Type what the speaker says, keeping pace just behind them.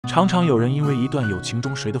常常有人因为一段友情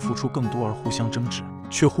中谁的付出更多而互相争执，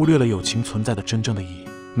却忽略了友情存在的真正的意义。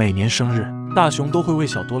每年生日，大雄都会为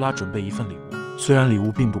小多拉准备一份礼物，虽然礼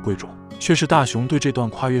物并不贵重，却是大雄对这段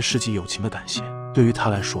跨越世纪友情的感谢。对于他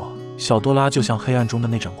来说，小多拉就像黑暗中的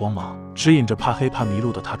那盏光芒，指引着怕黑怕迷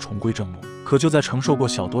路的他重归正路。可就在承受过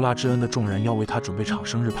小多拉之恩的众人要为他准备场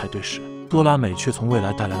生日派对时，多拉美却从未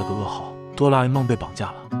来带来了个噩耗：哆啦 A 梦被绑架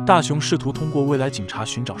了。大雄试图通过未来警察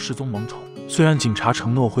寻找失踪萌宠，虽然警察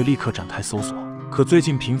承诺会立刻展开搜索，可最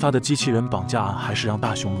近频发的机器人绑架案还是让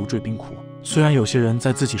大雄如坠冰窟。虽然有些人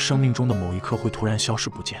在自己生命中的某一刻会突然消失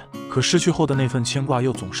不见，可失去后的那份牵挂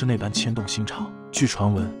又总是那般牵动心肠。据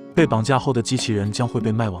传闻，被绑架后的机器人将会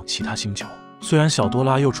被卖往其他星球。虽然小多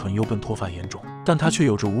拉又蠢又笨，脱发严重，但他却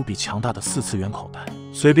有着无比强大的4次元口袋，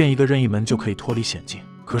随便一个任意门就可以脱离险境。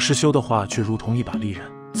可失修的话却如同一把利刃，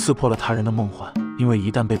刺破了他人的梦幻，因为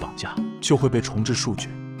一旦被绑架，就会被重置数据。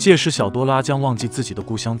届时小多拉将忘记自己的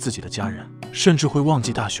故乡、自己的家人，甚至会忘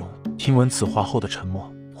记大雄。听闻此话后的沉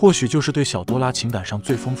默，或许就是对小多拉情感上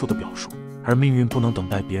最丰富的表述。而命运不能等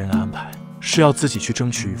待别人的安排，是要自己去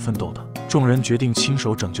争取与奋斗的。众人决定亲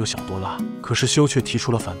手拯救小多拉，可是修却提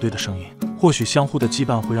出了反对的声音。或许相互的羁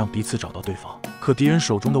绊会让彼此找到对方，可敌人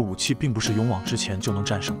手中的武器并不是勇往直前就能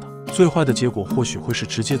战胜的。最坏的结果或许会是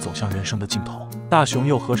直接走向人生的尽头。大雄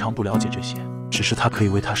又何尝不了解这些？只是他可以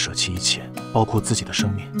为他舍弃一切，包括自己的生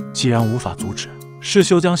命。既然无法阻止，世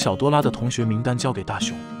修将小多拉的同学名单交给大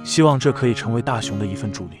雄，希望这可以成为大雄的一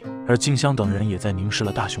份助力。而静香等人也在凝视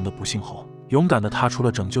了大雄的不幸后，勇敢地踏出了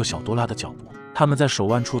拯救小多拉的脚步。他们在手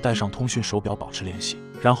腕处戴上通讯手表保持联系，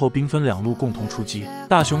然后兵分两路共同出击。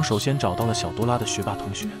大雄首先找到了小多拉的学霸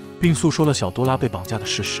同学，并诉说了小多拉被绑架的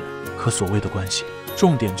事实。可所谓的关系，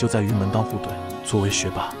重点就在于门当户对。作为学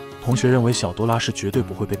霸，同学认为小多拉是绝对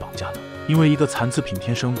不会被绑架的，因为一个残次品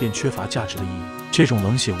天生便缺乏价值的意义。这种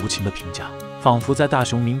冷血无情的评价，仿佛在大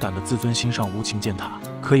雄敏感的自尊心上无情践踏。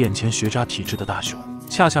可眼前学渣体质的大雄，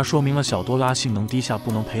恰恰说明了小多拉性能低下，不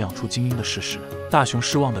能培养出精英的事实。大雄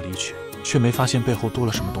失望的离去，却没发现背后多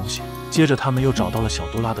了什么东西。接着他们又找到了小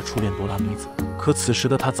多拉的初恋哆啦咪子，可此时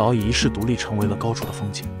的他早已一世独立，成为了高处的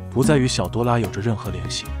风景，不再与小多拉有着任何联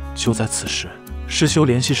系。就在此时，师修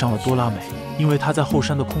联系上了多拉美，因为他在后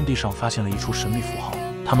山的空地上发现了一处神秘符号，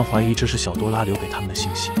他们怀疑这是小多拉留给他们的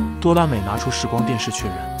信息。多拉美拿出视光电视确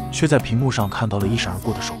认，却在屏幕上看到了一闪而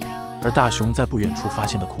过的手臂，而大雄在不远处发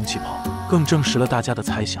现的空气炮更证实了大家的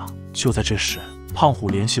猜想。就在这时，胖虎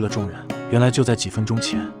联系了众人，原来就在几分钟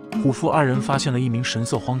前，虎父二人发现了一名神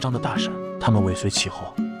色慌张的大神，他们尾随其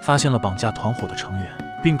后，发现了绑架团伙的成员，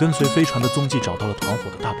并跟随飞船的踪迹找到了团伙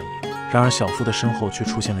的大本营。然而小夫的身后却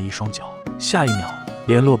出现了一双脚，下一秒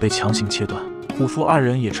联络被强行切断，虎父二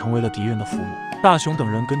人也成为了敌人的俘虏。大雄等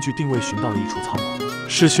人根据定位寻到了一处仓库，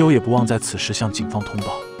师修也不忘在此时向警方通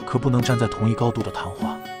报，可不能站在同一高度的谈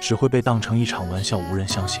话，只会被当成一场玩笑，无人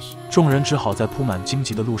相信。众人只好在铺满荆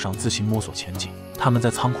棘的路上自行摸索前进。他们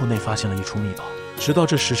在仓库内发现了一处密宝，直到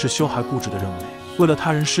这时世修还固执地认为为了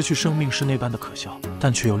他人失去生命是那般的可笑，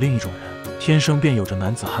但却有另一种人天生便有着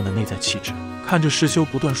男子汉的内在气质。看着世修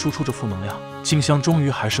不断输出着负能量，静香终于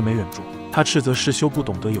还是没忍住，他斥责世修不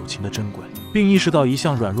懂得友情的珍贵，并意识到一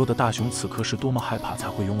向软弱的大雄此刻是多么害怕才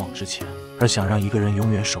会勇往直前，而想让一个人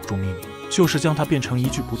永远守住秘密，就是将他变成一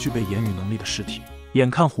具不具备言语能力的尸体。眼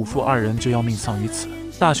看虎父二人就要命丧于此，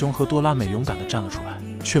大雄和多拉美勇敢地站了出来，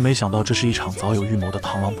却没想到这是一场早有预谋的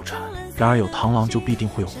螳螂捕蝉。然而有螳螂就必定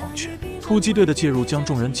会有黄雀，突击队的介入将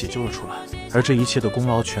众人解救了出来，而这一切的功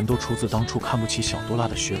劳全都出自当初看不起小多拉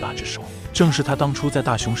的学霸之手。正是他当初在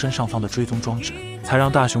大雄身上放的追踪装置，才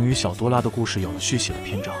让大雄与小多拉的故事有了续写的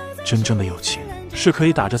篇章。真正的友情是可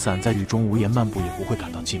以打着伞在雨中无言漫步也不会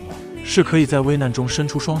感到寂寞，是可以在危难中伸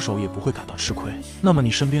出双手也不会感到吃亏。那么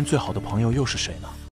你身边最好的朋友又是谁呢？